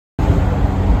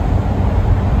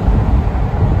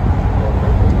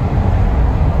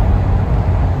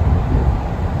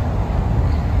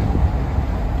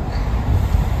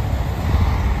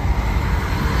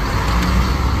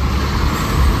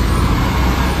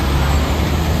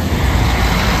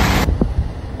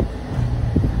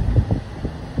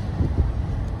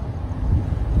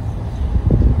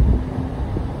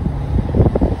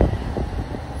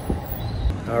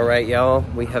right, y'all,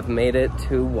 we have made it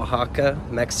to Oaxaca,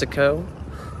 Mexico,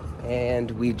 and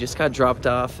we just got dropped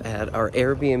off at our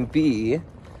Airbnb.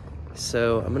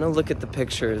 So I'm gonna look at the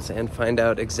pictures and find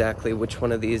out exactly which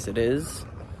one of these it is.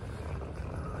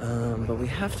 But we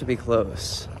have to be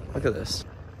close. Look at this.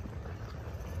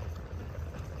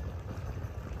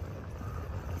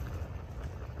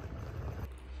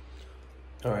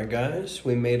 All right, guys,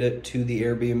 we made it to the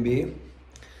Airbnb,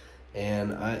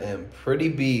 and I am pretty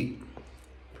beat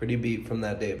from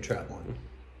that day of traveling.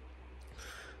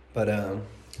 But I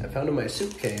found in my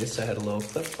suitcase I had a little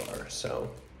Cliff Bar,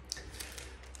 so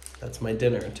that's my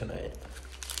dinner tonight.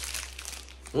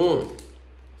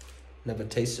 Never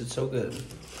tasted so good.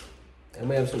 And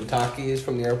we have some Takis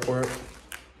from the airport.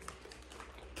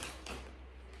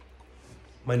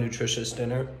 My nutritious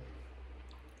dinner.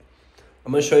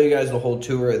 I'm gonna show you guys the whole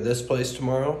tour of this place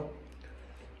tomorrow.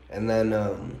 And then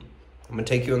I'm gonna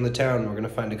take you in the town. We're gonna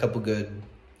find a couple good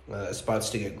spots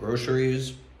to get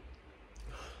groceries,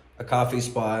 a coffee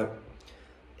spot,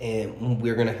 and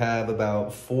we're gonna have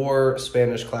about 4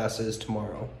 Spanish classes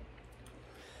tomorrow.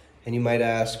 And you might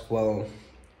ask, well,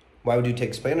 why would you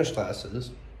take Spanish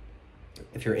classes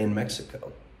if you're in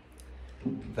Mexico?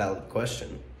 Valid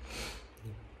question.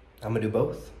 I'm gonna do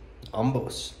both,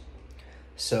 ambos.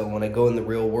 So when I go in the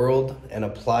real world and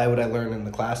apply what I learn in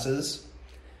the classes,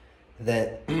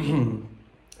 then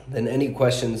any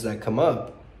questions that come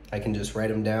up, I can just write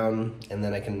them down, and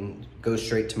then I can go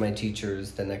straight to my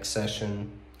teachers the next session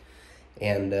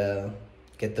and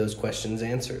get those questions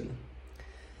answered.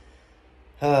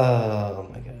 Oh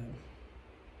my God.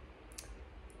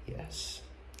 Yes,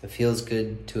 it feels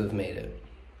good to have made it.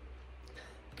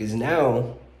 Because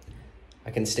now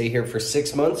I can stay here for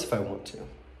 6 months if I want to.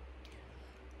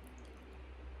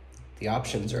 The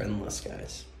options are endless,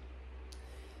 guys.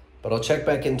 But I'll check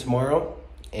back in tomorrow,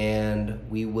 and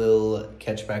we will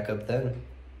catch back up then.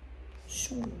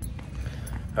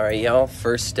 All right, y'all,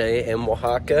 first day in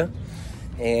Oaxaca,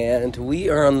 and we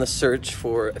are on the search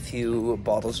for a few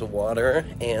bottles of water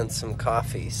and some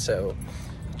coffee, so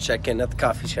check in at the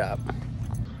coffee shop.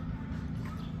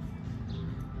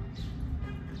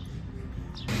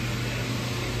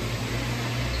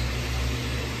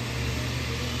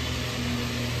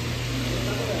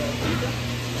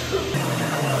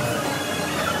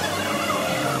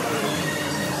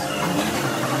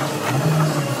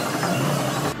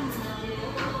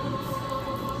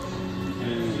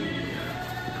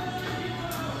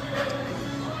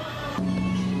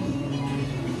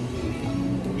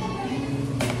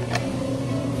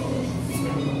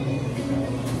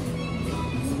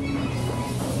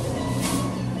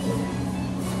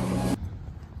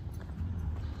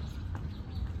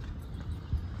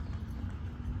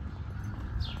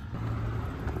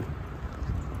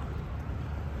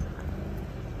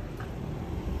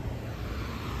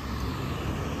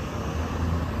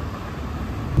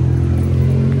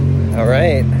 All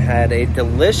right, had a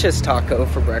delicious taco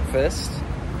for breakfast,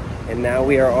 and now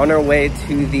we are on our way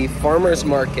to the farmer's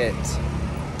market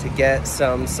to get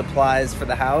some supplies for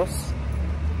the house.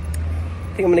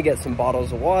 I think I'm gonna get some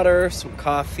bottles of water, some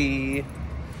coffee,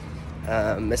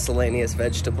 miscellaneous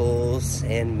vegetables,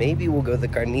 and maybe we'll go to the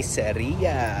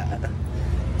carniceria.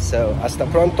 So, hasta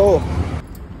pronto.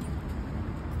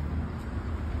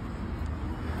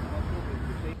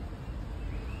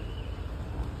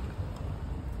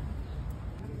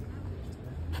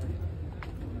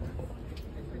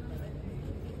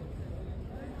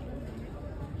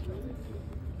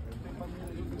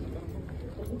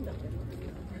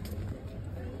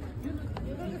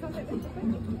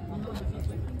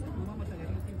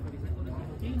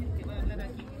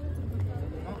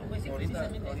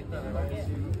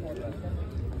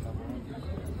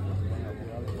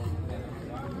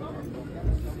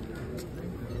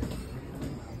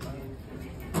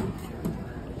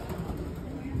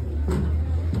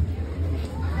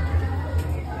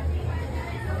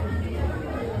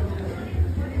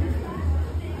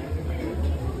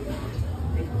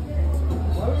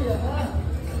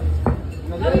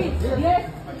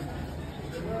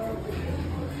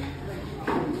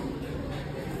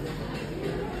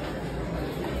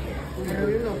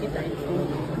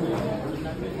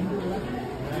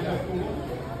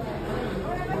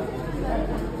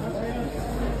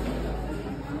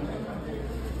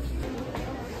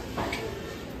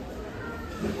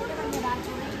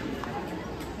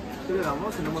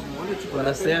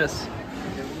 Buenos días.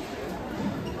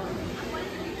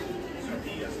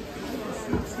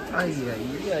 Ay,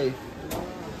 ay, ay.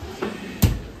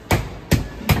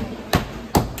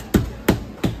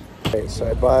 Okay, so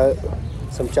I bought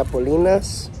some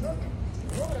chapulines,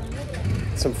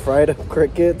 some fried up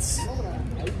crickets,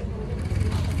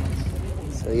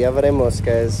 Ya veremos,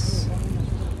 guys.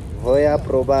 Voy a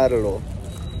probarlo.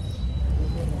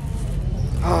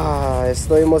 Ah,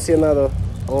 estoy emocionado.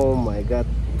 Oh my god.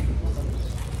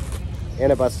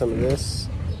 And I bought some of this.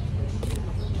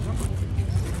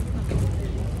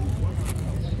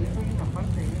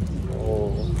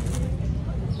 Oh.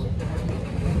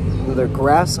 They're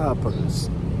grasshoppers.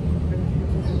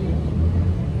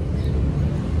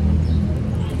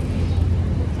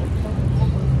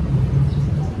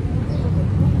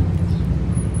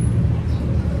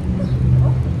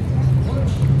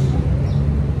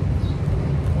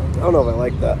 I don't know if I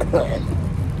like that.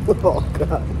 Oh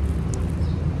god.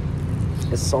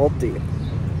 It's salty.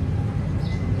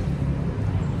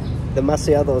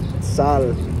 Demasiado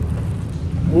sal.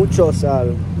 Mucho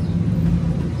sal.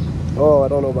 Oh, I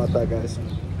don't know about that, guys.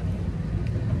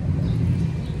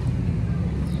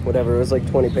 Whatever, it was like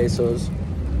 20 pesos.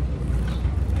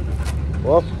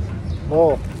 Well,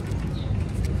 oh.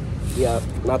 Yeah,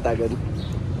 not that good.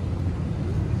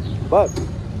 But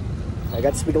I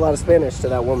got to speak a lot of Spanish to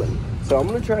that woman. So I'm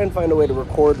gonna try and find a way to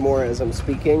record more as I'm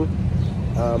speaking.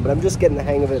 But I'm just getting the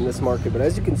hang of it in this market. But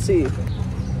as you can see,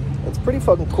 it's pretty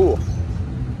fucking cool.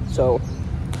 So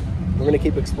we're gonna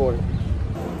keep exploring.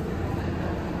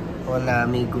 Hola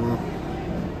amigo,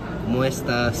 ¿cómo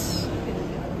estás?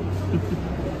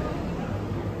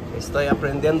 Estoy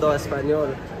aprendiendo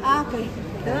español. Ah, ok.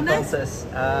 ¿De dónde? Entonces,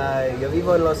 yo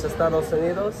vivo en los Estados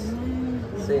Unidos.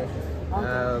 Sí.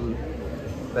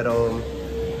 Pero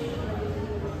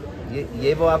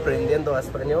llevo aprendiendo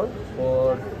español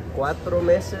por 4 o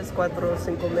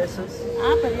 5 meses.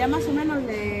 Ah, pero ya más o menos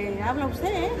le habla usted,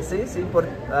 ¿eh? Sí, sí,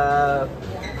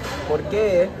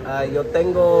 porque yo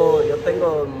tengo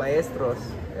maestros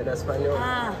en español.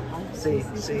 Ah, sí,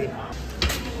 sí.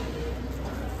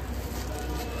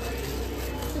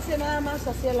 Dice nada más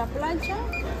hacia la plancha,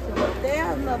 se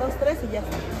voltea, 1, 2, 3 y ya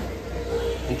está.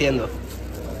 Entiendo.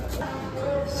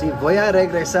 Sí, voy a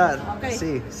regresar. Okay.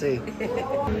 Sí, sí.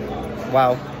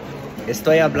 Wow.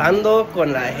 Estoy hablando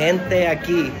con la gente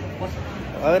aquí.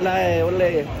 Hola, hola.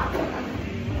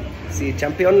 Sí,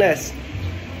 campeones.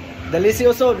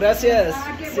 Delicioso, gracias.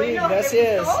 Ah, qué sí, bueno.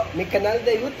 gracias. Mi canal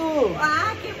de YouTube.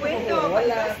 Ah, qué bueno. Oh,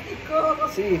 hola. Fantástico.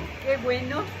 Sí. Qué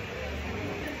bueno.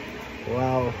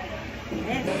 Wow.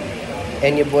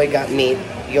 And your boy got meat.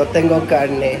 Yo tengo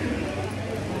carne.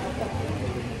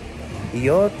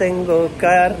 Yo tengo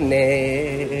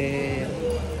carne.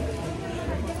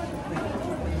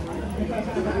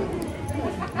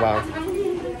 Wow.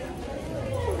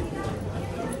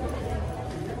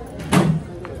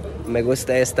 Me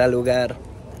gusta este lugar.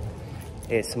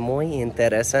 Es muy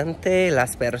interesante.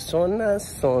 Las personas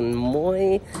son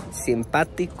muy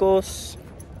simpáticos.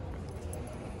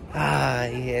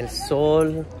 Ay, el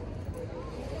sol.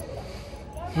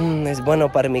 Es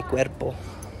bueno para mi cuerpo.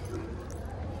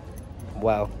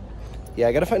 Wow. Yeah,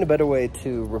 I gotta find a better way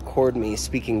to record me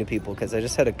speaking to people because I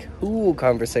just had a cool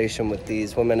conversation with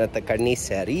these women at the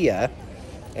carniceria,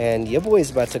 and your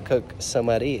boy's about to cook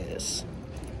samarillas.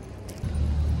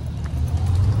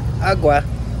 Agua.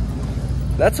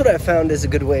 That's what I found is a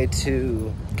good way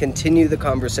to continue the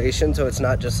conversation, so it's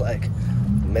not just like,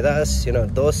 me das,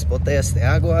 dos botellas de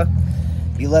agua.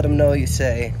 You let them know, you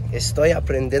say, estoy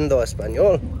aprendiendo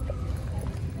español.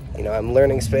 I'm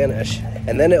learning Spanish.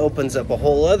 And then it opens up a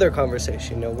whole other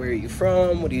conversation. Where are you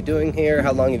from? What are you doing here?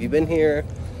 How long have you been here?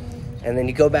 And then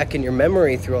you go back in your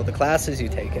memory through all the classes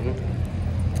you've taken.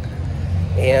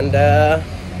 And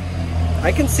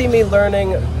I can see me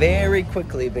learning very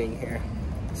quickly being here.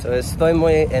 So estoy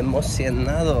muy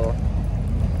emocionado.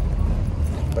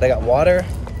 But I got water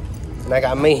and I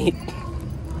got meat.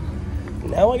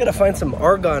 Now I gotta find some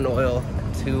argan oil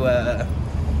to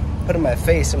put in my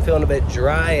face. I'm feeling a bit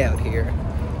dry out here.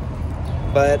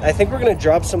 But I think we're gonna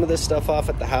drop some of this stuff off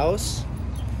at the house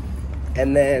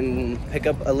and then pick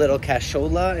up a little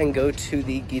cachola and go to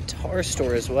the guitar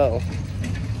store as well.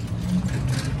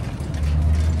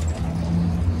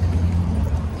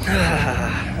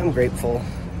 I'm grateful.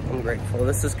 I'm grateful.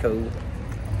 This is cool.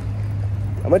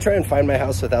 I'm gonna try and find my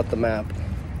house without the map.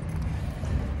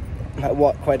 I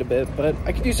walk quite a bit, but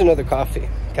I could use another coffee.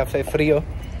 Café frío.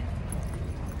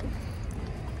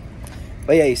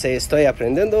 But yeah, you say, estoy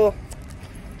aprendiendo.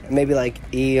 Maybe like,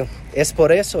 y es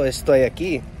por eso estoy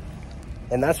aquí.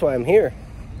 And that's why I'm here.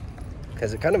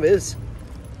 Because it kind of is.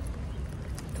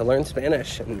 To learn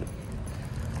Spanish. And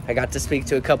I got to speak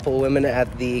to a couple women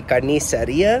at the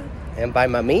carniceria and buy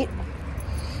my meat.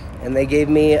 And they gave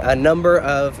me a number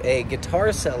of a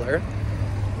guitar seller.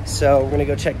 So we're gonna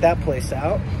go check that place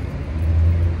out.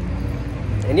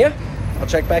 And yeah, I'll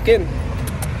check back in.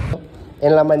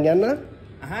 En la mañana,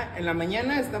 Ajá, en la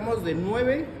mañana estamos de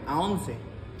 9 a 11.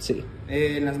 Sí.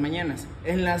 En las mañanas.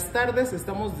 En las tardes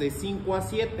estamos de 5 a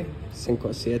 7. 5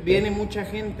 a 7. Viene mucha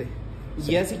gente.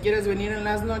 Sí. Y ya si quieres venir en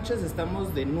las noches,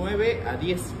 estamos de 9 a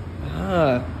 10.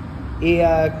 Ah, ¿y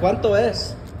cuánto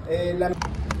es?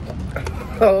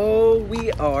 Oh,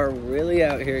 we are really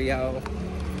out here, y'all.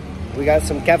 We got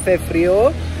some café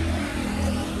frío.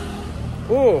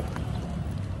 Ooh.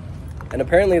 And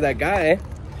apparently that guy,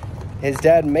 his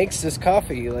dad makes this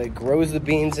coffee, like grows the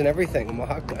beans and everything in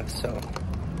Oaxaca, so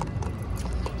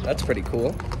that's pretty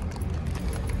cool.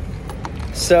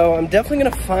 So I'm definitely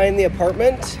gonna find the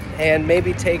apartment and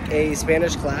maybe take a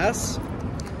Spanish class.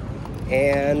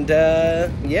 And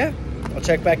yeah, I'll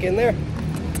check back in there.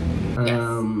 Yes.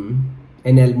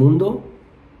 En el mundo.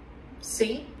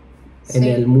 Sí. En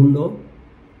el mundo.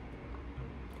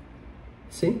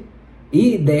 Sí.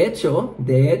 Y de hecho,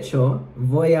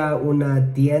 voy a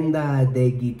una tienda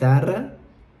de guitarra.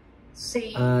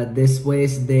 Sí.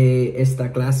 Después de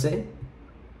esta clase.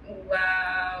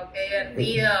 Wow, qué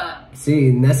divertido.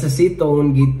 Sí, necesito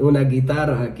una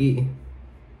guitarra aquí.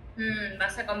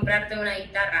 Vas a comprarte una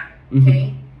guitarra, Ujú. ¿ok?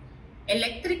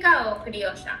 ¿Eléctrica o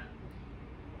criolla?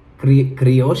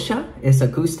 ¿Criolla? ¿Es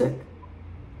acoustic?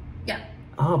 Ya.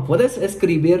 Ah, ¿puedes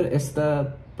escribir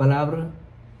esta palabra?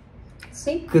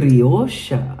 Sí.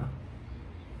 Criolla.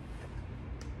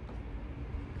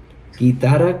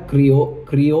 Guitarra criolla.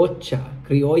 Criolla.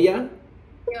 Criolla.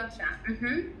 Ujú.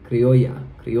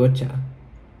 Criolla.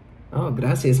 Oh,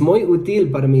 gracias. Muy útil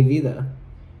para mi vida.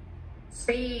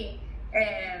 Sí.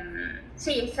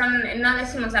 Sí, no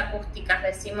decimos acústicas,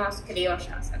 decimos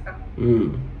criollas acá.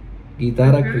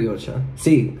 Guitarra Ujú. criolla.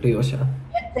 Sí, criolla.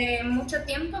 ¿Hace mucho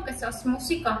tiempo que sos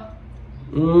músico?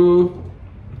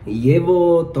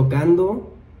 Llevo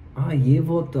tocando.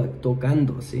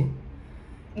 Tocando, sí.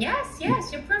 Yes,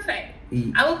 you're perfect.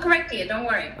 Y- I will correct you, don't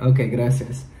worry. Ok,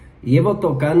 gracias. Llevo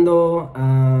tocando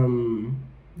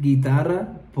guitarra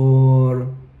por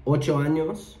 8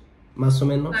 años, más o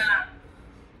menos. Ah,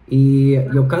 Y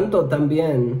yo canto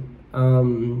también.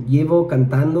 Llevo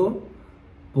cantando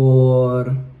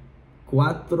por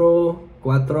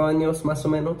 4 años, más o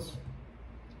menos.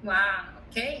 wow,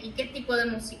 ok. ¿Y qué tipo de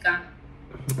música?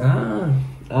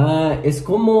 Es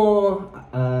como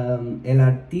el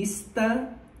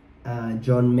artista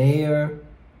John Mayer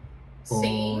o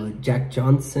Sí. Jack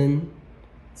Johnson.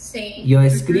 Sí. Yo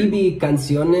escribí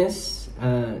canciones,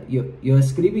 yo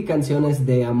escribí canciones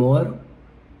de amor.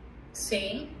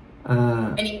 Sí.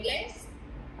 ah, ¿En inglés?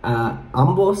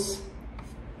 Ambos.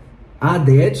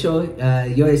 De hecho,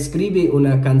 yo escribí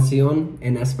una canción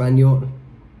en español.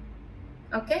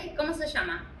 Ok, ¿cómo se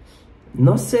llama?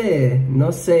 No sé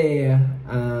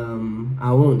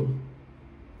aún.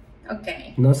 Ok.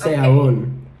 No sé ok.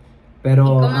 aún. Pero ¿Y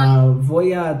cómo?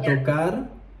 voy a Ya.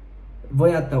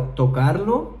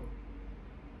 tocarlo.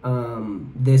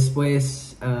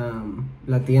 Después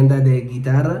la tienda de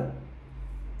guitarra.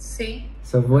 Sí.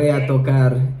 So voy a Ok.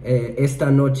 tocar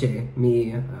esta noche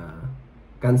mi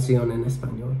canción en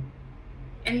español.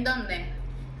 ¿En dónde?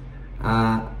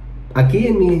 Aquí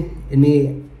en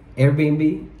mi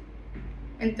Airbnb.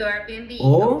 En tu Airbnb.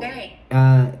 O, Ok.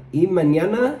 y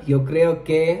mañana yo creo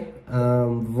que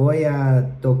voy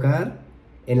a tocar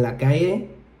en la calle,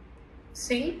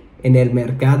 Sí. en el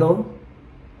mercado.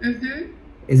 Ujú.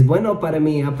 Es bueno para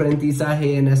mi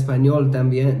aprendizaje en español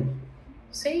también.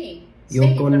 Sí. Yo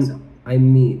sí, por eso. I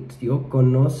meet, yo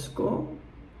conozco.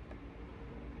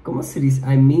 ¿Cómo se dice?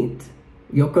 I meet.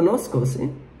 Yo conozco, ¿sí?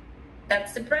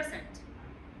 That's the present.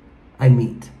 I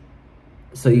meet.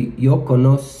 Soy yo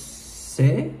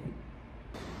conoce.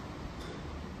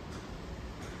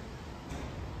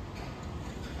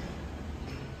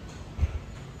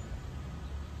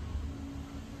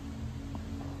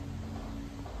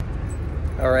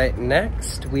 All right,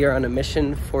 next we are on a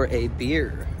mission for a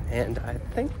beer, and I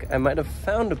think I might have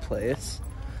found a place.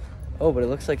 Oh, but it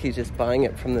looks like he's just buying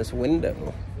it from this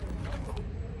window.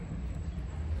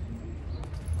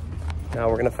 Now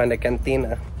we're gonna find a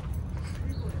cantina.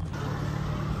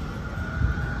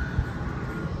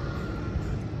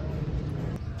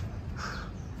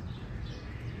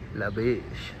 La Beige.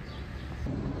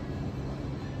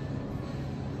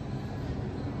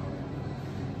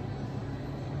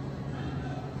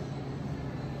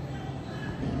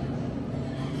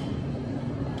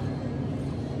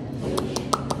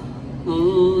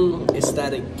 Está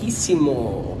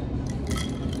riquísimo.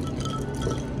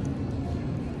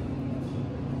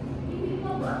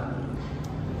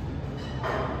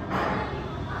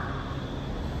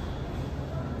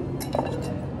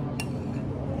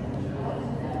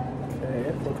 Okay,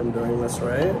 I think I'm doing this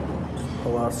right. Just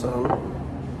pull off some,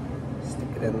 stick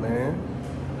it it in there.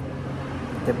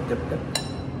 Dip, dip, dip.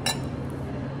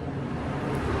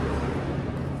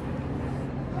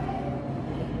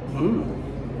 Mmm.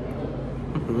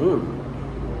 Mmm.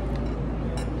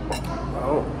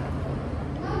 Wow.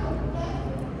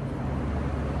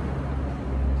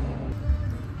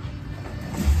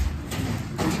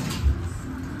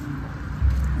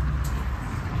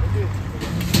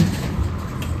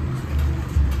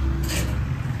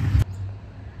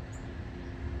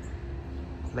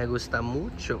 Me gusta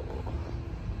mucho.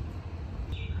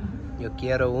 Yo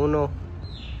quiero uno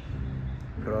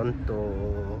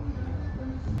pronto.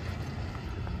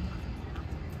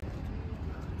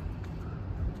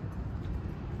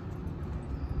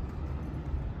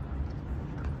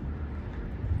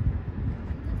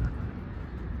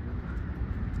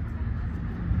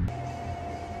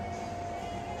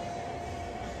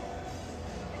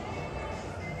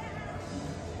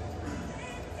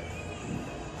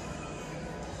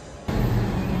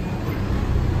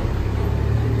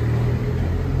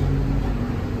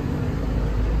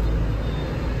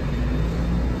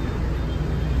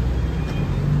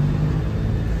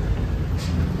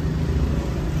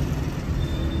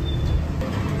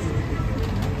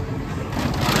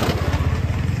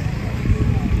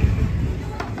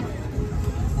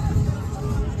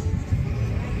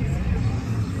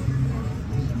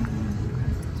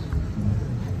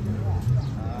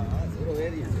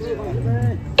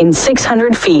 In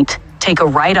 600 feet, take a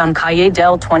right on Calle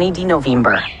del 20 de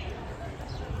November.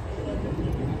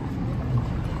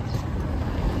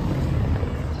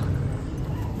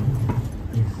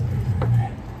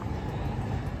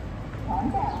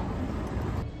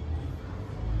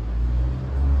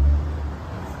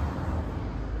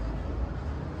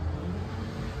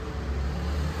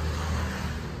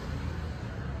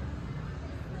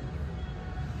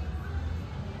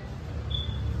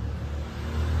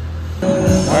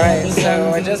 Alright,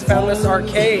 so I just found this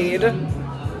arcade.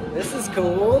 This is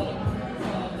cool.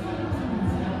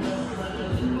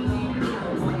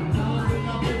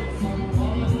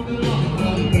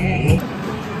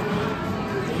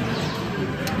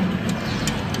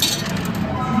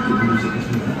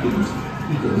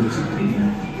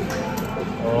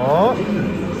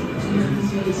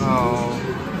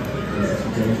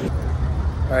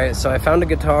 Alright, so I found a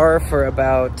guitar for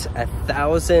about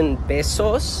 1,000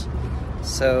 pesos.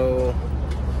 So,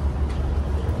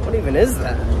 what even is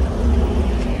that?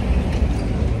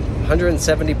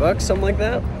 170 bucks, something like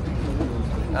that?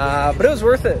 But it was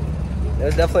worth it. It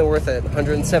was definitely worth it.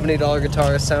 $170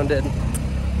 guitar, sounded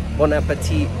Bon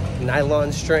Appetit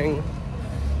nylon string.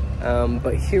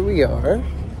 But here we are.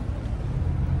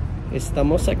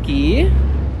 Estamos aquí.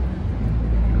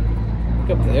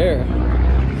 Look up there.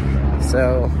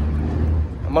 So,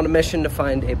 I'm on a mission to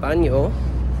find a baño.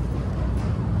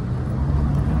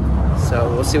 So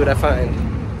we'll see what I find.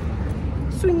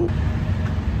 Swing.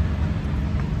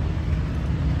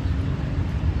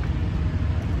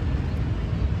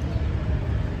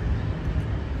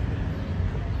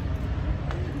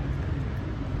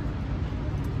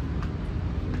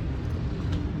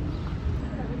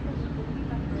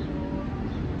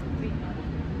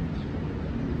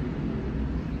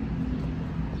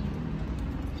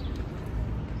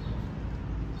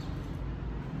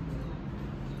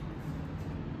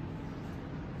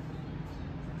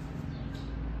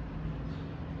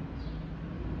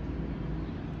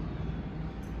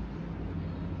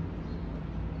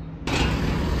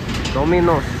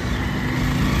 Dominos.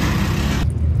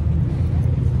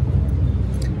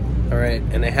 Alright,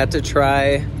 and I had to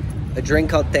try a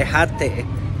drink called tejate.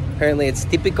 Apparently it's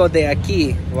típico de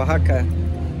aquí, Oaxaca.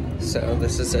 So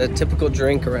this is a typical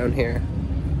drink around here.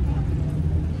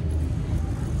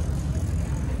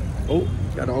 Oh,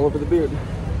 got all over the beard.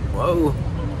 Whoa.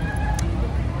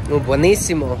 Oh,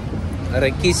 buenísimo.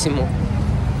 Riquísimo.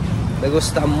 Me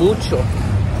gusta mucho.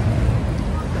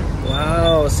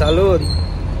 Wow, salud.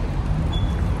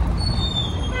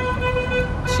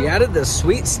 She added the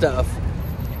sweet stuff.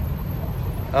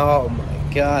 Oh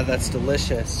my god, that's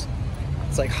delicious.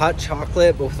 It's like hot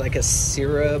chocolate, but with like a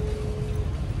syrup,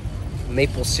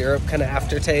 maple syrup kind of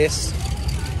aftertaste.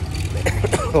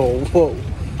 Oh, whoa.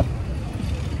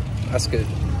 That's good.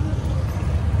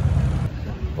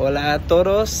 Hola a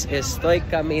todos, estoy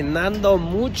caminando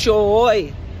mucho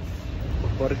hoy.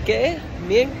 ¿Por qué?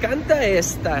 Me encanta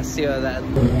esta ciudad.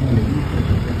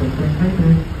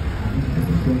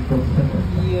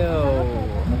 Yo,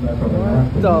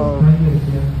 what the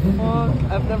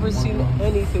fuck? I've never seen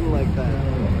anything like that.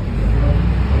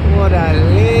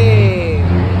 ¡Órale!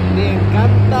 Me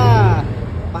encanta.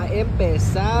 Para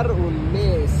empezar un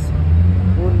mes.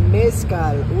 Un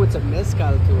mezcal. Oh, it's a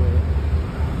mezcal tour.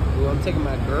 Ooh, I'm taking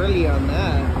my girly on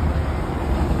that.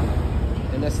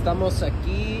 And estamos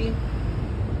aquí.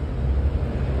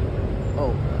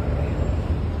 Oh.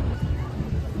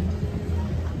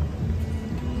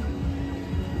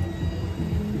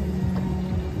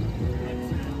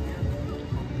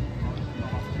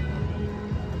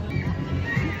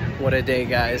 What a day,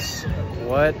 guys.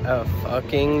 What a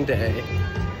fucking day.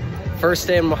 First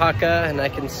day in Oaxaca, and I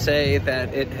can say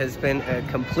that it has been a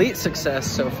complete success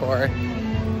so far.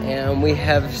 And we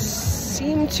have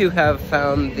seemed to have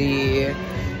found the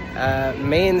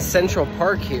main central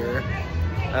park here.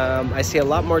 I see a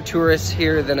lot more tourists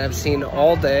here than I've seen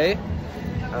all day.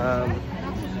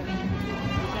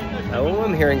 Oh,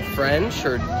 I'm hearing French,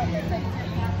 or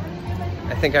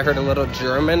I think I heard a little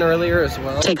German earlier as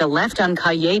well. Take a left on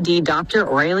Calle de Dr.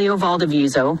 Aurelio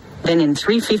Valdivieso, then in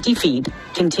 350 feet,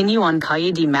 continue on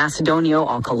Calle de Macedonio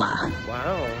Alcala.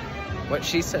 Wow, what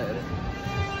she said.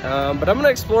 But I'm gonna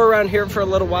explore around here for a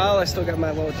little while. I still got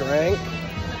my little drink.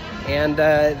 And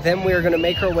then we're gonna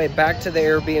make our way back to the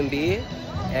Airbnb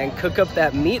and cook up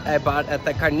that meat I bought at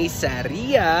the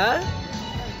carniceria.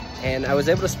 And I was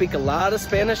able to speak a lot of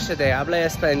Spanish today. Habla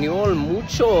español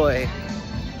mucho.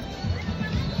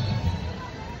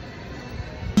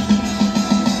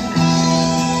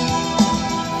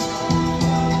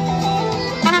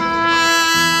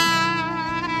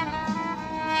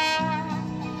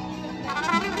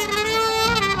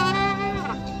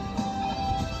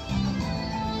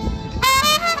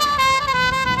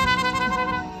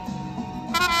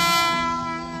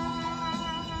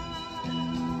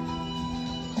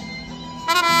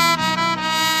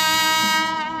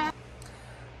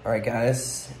 All right,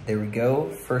 guys, there we go.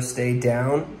 First day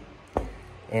down,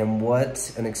 and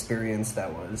what an experience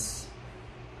that was.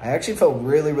 I actually felt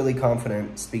really, really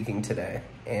confident speaking today,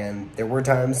 and there were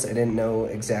times I didn't know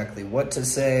exactly what to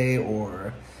say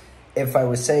or if I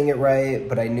was saying it right,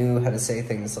 but I knew how to say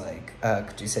things like,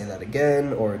 could you say that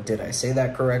again, or did I say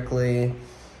that correctly?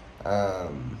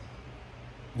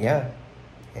 Yeah,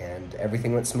 and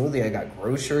everything went smoothly. I got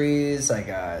groceries, I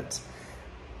got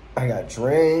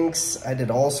drinks, I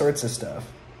did all sorts of stuff.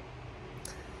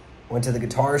 Went to the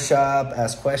guitar shop,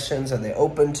 asked questions, are they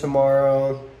open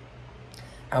tomorrow?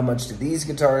 How much do these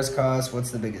guitars cost? What's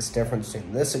the biggest difference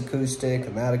between this acoustic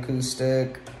and that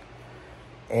acoustic?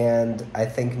 And I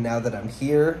think now that I'm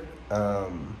here,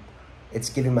 it's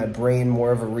giving my brain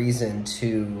more of a reason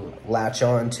to latch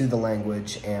on to the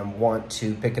language and want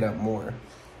to pick it up more.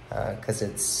 Because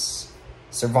it's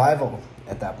survival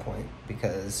at that point.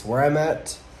 Because where I'm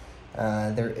at,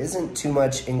 there isn't too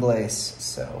much English,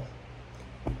 so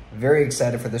very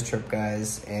excited for this trip,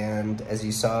 guys. And as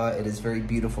you saw, it is very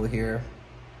beautiful here,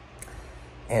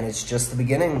 and it's just the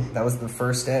beginning. That was the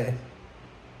first day,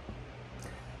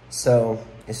 so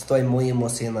estoy muy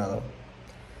emocionado.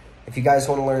 If you guys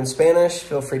want to learn Spanish,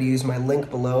 feel free to use my link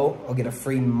below. I'll get a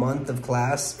free month of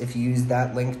class if you use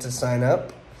that link to sign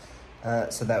up,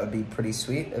 so that would be pretty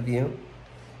sweet of you.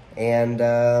 And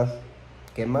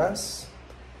 ¿qué más?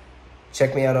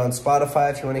 Check me out on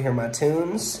Spotify if you want to hear my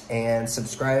tunes, and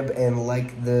subscribe to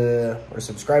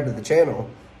the channel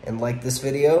and like this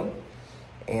video,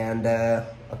 and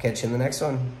I'll catch you in the next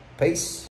one. Peace.